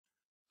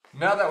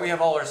Now that we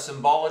have all our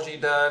symbology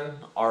done,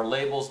 our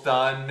labels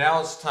done,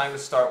 now it's time to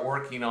start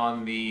working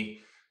on the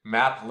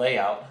map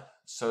layout.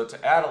 So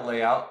to add a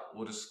layout,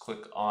 we'll just click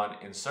on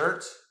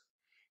Insert,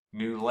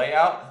 New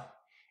Layout,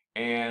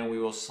 and we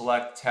will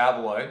select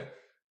Tabloid.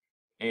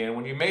 And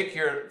when you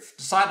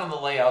decide on the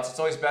layouts, it's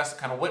always best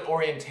to kind of what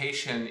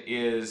orientation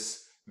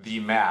is the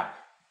map.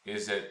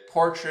 Is it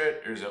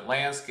portrait or is it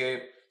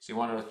landscape? So you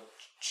want to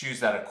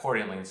choose that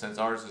accordingly. And since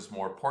ours is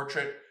more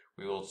portrait,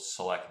 we will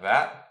select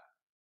that.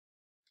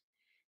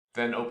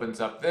 Then opens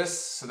up this.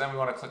 So then we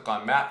want to click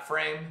on map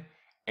frame,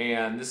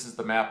 and this is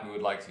the map we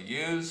would like to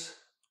use.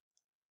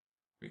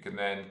 We can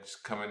then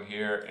just come in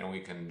here and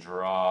we can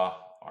draw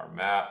our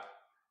map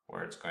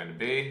where it's going to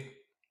be.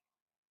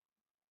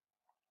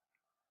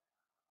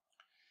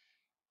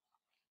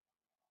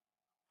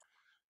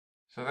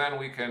 So then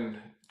we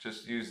can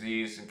just use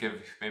these and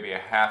give maybe a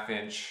 1/2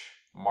 inch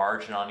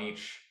margin on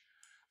each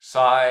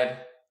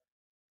side.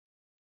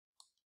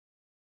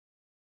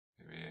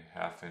 Maybe a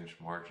 1/2 inch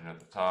margin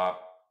at the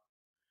top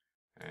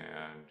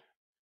and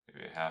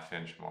maybe a 1/2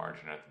 inch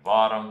margin at the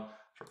bottom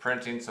for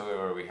printing, so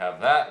where we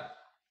have that.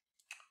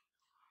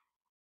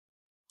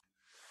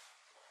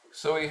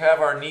 So we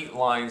have our neat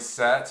lines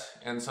set,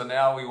 and so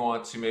now we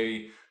want to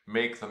maybe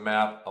make the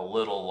map a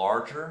little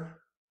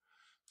larger.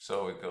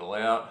 So we go to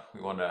layout,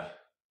 we want to,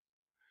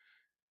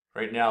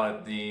 right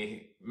now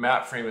the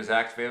map frame is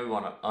activated, we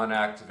want to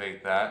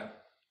unactivate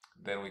that.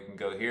 Then we can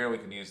go here, we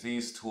can use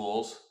these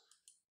tools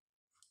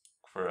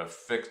for a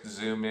fixed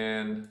zoom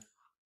in,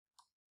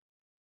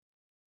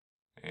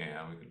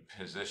 and we can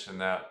position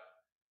that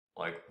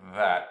like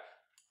that.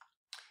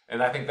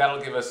 And I think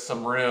that'll give us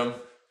some room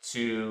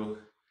to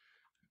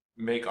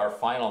make our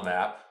final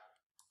map.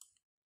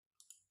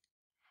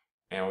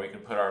 And we can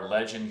put our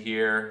legend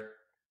here,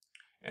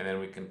 and then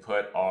we can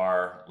put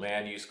our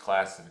land use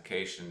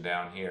classification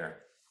down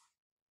here.